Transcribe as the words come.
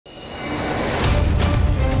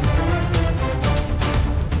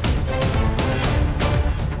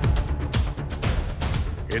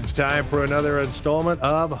It's time for another installment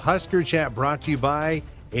of Husker Chat, brought to you by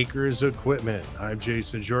Acres Equipment. I'm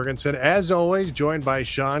Jason Jorgensen, as always, joined by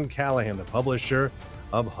Sean Callahan, the publisher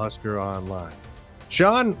of Husker Online.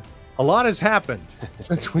 Sean, a lot has happened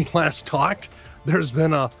since we last talked. There's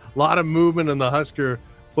been a lot of movement in the Husker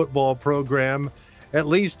football program, at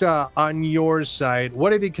least on your side.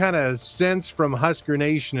 What have you kind of sensed from Husker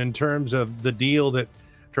Nation in terms of the deal that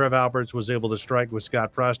Trev Alberts was able to strike with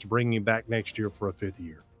Scott Frost to bring him back next year for a fifth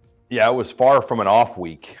year? Yeah, it was far from an off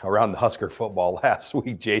week around the Husker football last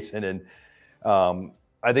week, Jason. And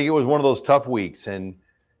I think it was one of those tough weeks. And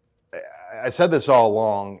I said this all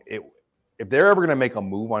along. If they're ever going to make a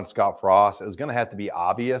move on Scott Frost, it was going to have to be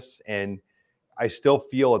obvious. And I still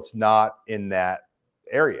feel it's not in that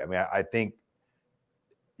area. I mean, I think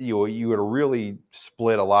you would have really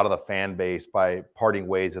split a lot of the fan base by parting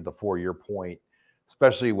ways at the 4-year point,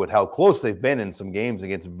 especially with how close they've been in some games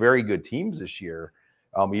against very good teams this year.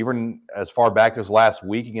 Even as far back as last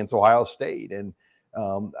week against Ohio State. And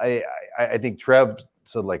I think Trev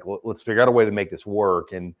said, like, let's figure out a way to make this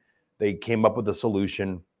work. And they came up with a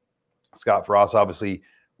solution. Scott Frost obviously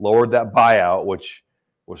lowered that buyout, which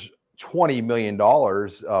was $20 million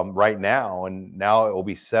right now. And now it will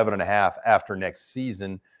be $7.5 million after next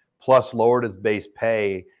season, plus lowered his base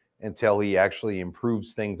pay until he actually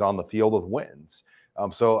improves things on the field with wins.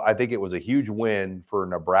 So I think it was a huge win for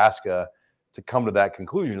Nebraska to come to that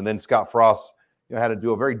conclusion. And then Scott Frost, had to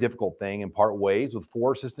do a very difficult thing and part ways with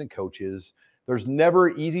 4 assistant coaches. There's never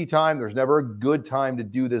an easy time. There's never a good time to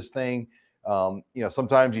do this thing.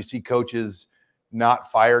 Sometimes you see coaches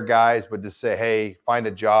not fire guys, but just say, hey, find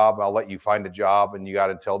a job. I'll let you find a job. And you got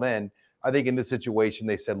until then. I think in this situation,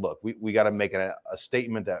 they said, look, we got to make a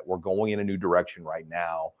statement that we're going in a new direction right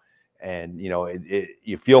now. And,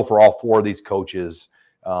 you feel for all 4 of these coaches.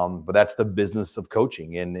 But that's the business of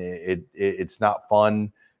coaching, and it's not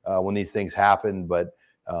fun when these things happen. But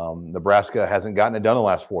Nebraska hasn't gotten it done the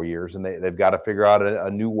last 4 years, and they've got to figure out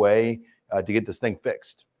a new way to get this thing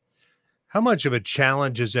fixed. How much of a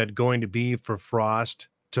challenge is that going to be for Frost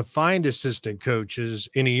to find assistant coaches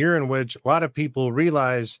in a year in which a lot of people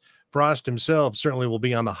realize Frost himself certainly will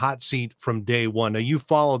be on the hot seat from day one? Now, you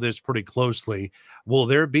follow this pretty closely. Will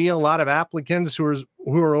there be a lot of applicants who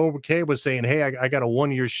are okay with saying, hey, I got a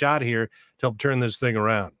 1-year shot here to help turn this thing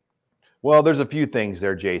around? Well, there's a few things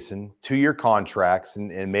there, Jason. 2-year contracts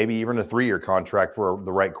and maybe even a 3-year contract for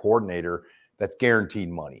the right coordinator, that's guaranteed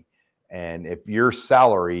money. And if your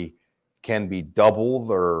salary can be doubled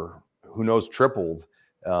or who knows, tripled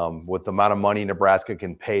with the amount of money Nebraska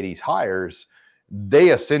can pay these hires, they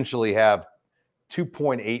essentially have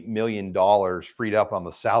 $2.8 million freed up on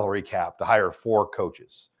the salary cap to hire 4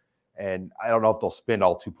 coaches. And I don't know if they'll spend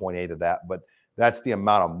all 2.8 of that, but that's the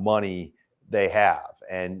amount of money they have.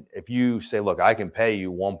 And if you say, look, I can pay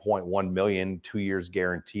you $1.1 million, 2 years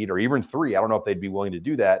guaranteed, or even 3, I don't know if they'd be willing to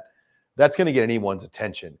do that. That's going to get anyone's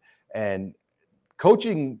attention. And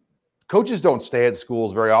coaches don't stay at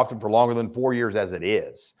schools very often for longer than 4 years as it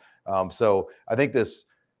is. So I think this,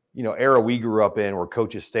 era we grew up in where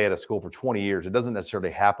coaches stay at a school for 20 years, it doesn't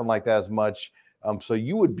necessarily happen like that as much. So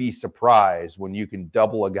you would be surprised when you can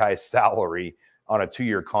double a guy's salary on a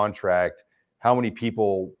 2-year contract, how many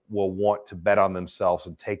people will want to bet on themselves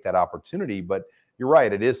and take that opportunity. But you're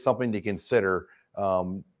right, it is something to consider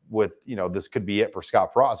with, this could be it for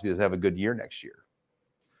Scott Frost if he doesn't have a good year next year.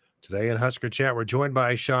 Today in Husker Chat, we're joined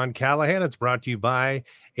by Sean Callahan. It's brought to you by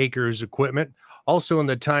Acres Equipment. Also, in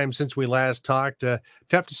the time since we last talked,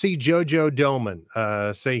 tough to see JoJo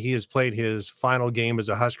Domann say he has played his final game as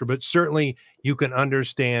a Husker, but certainly you can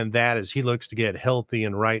understand that as he looks to get healthy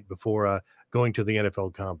and right before going to the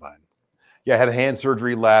NFL Combine. Yeah, had a hand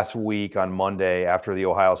surgery last week on Monday after the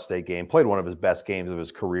Ohio State game. Played one of his best games of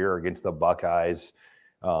his career against the Buckeyes.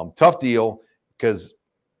 Tough deal because,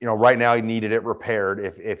 right now he needed it repaired.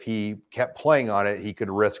 If he kept playing on it, he could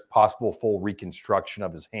risk possible full reconstruction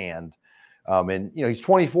of his hand. And he's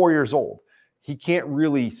 24 years old. He can't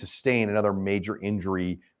really sustain another major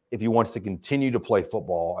injury if he wants to continue to play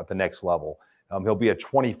football at the next level. He'll be a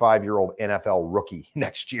 25-year-old NFL rookie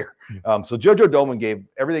next year. So JoJo Domann gave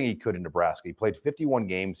everything he could in Nebraska. He played 51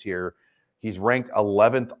 games here. He's ranked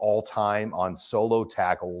 11th all-time on solo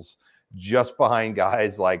tackles, just behind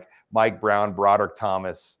guys like Mike Brown, Broderick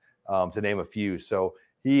Thomas, to name a few. So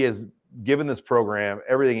he has given this program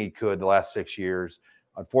everything he could the last 6 years.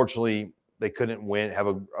 Unfortunately, they couldn't have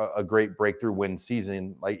a great breakthrough win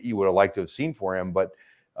season like you would have liked to have seen for him. But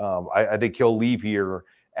I think he'll leave here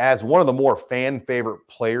as one of the more fan favorite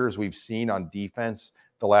players we've seen on defense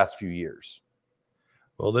the last few years.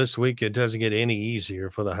 Well, this week it doesn't get any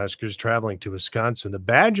easier for the Huskers traveling to Wisconsin. The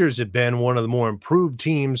Badgers have been one of the more improved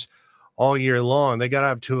teams all year long. They got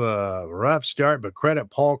up to a rough start, but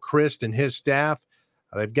credit Paul Chryst and his staff.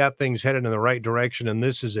 They've got things headed in the right direction, and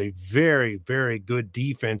this is a very, very good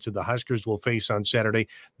defense that the Huskers will face on Saturday.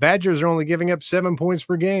 Badgers are only giving up 7 points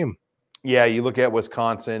per game. Yeah, you look at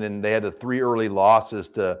Wisconsin, and they had the 3 early losses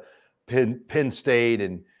to Penn State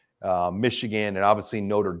and Michigan, and obviously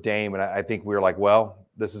Notre Dame. And I think we were like, well,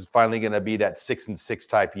 this is finally going to be that 6-6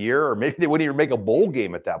 type year, or maybe they wouldn't even make a bowl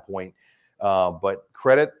game at that point. But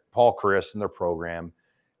credit Paul Chryst and their program.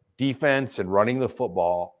 Defense and running the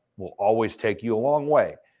football will always take you a long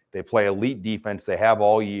way. They play elite defense. They have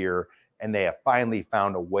all year, and they have finally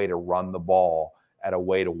found a way to run the ball at a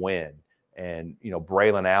way to win. And,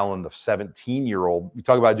 Braylon Allen, the 17-year-old, we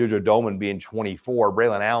talk about Jojo Doman being 24.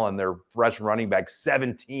 Braylon Allen, their freshman running back,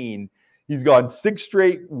 17. He's gone 6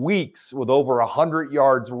 straight weeks with over 100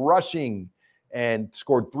 yards rushing and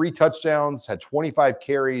scored 3 touchdowns, had 25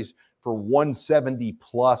 carries for 170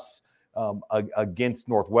 plus against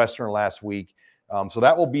Northwestern last week. So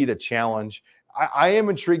that will be the challenge. I am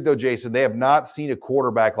intrigued, though, Jason. They have not seen a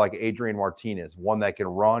quarterback like Adrian Martinez, one that can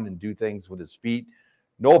run and do things with his feet.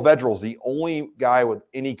 Noah Vedril's the only guy with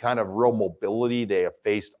any kind of real mobility they have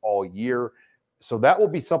faced all year. So that will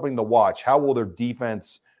be something to watch. How will their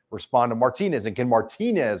defense respond to Martinez? And can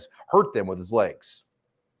Martinez hurt them with his legs?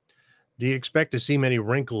 Do you expect to see many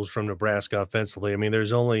wrinkles from Nebraska offensively?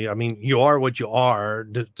 You are what you are,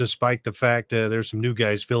 despite the fact there's some new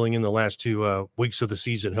guys filling in the last 2 weeks of the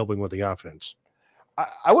season, helping with the offense.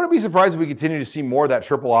 I wouldn't be surprised if we continue to see more of that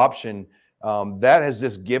triple option. That has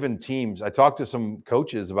just given teams. I talked to some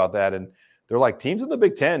coaches about that, and they're like, teams in the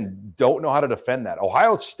Big Ten don't know how to defend that.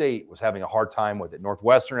 Ohio State was having a hard time with it.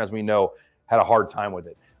 Northwestern, as we know, had a hard time with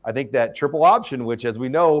it. I think that triple option, which, as we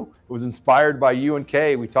know, was inspired by UNK.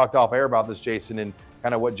 We talked off air about this, Jason, and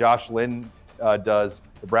kind of what Josh Lynn does.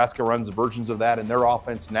 Nebraska runs versions of that in their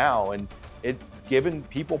offense now, and it's given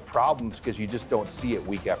people problems because you just don't see it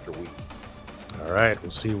week after week. All right, we'll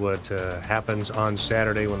see what happens on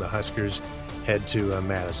Saturday when the Huskers head to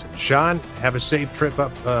Madison. Sean, have a safe trip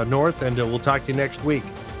up north, and we'll talk to you next week.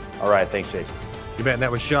 All right, thanks, Jason. You bet. And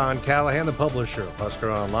that was Sean Callahan, the publisher of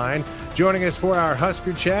Husker Online. Joining us for our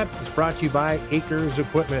Husker Chat is brought to you by Acres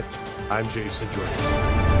Equipment. I'm Jason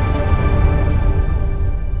Jordan.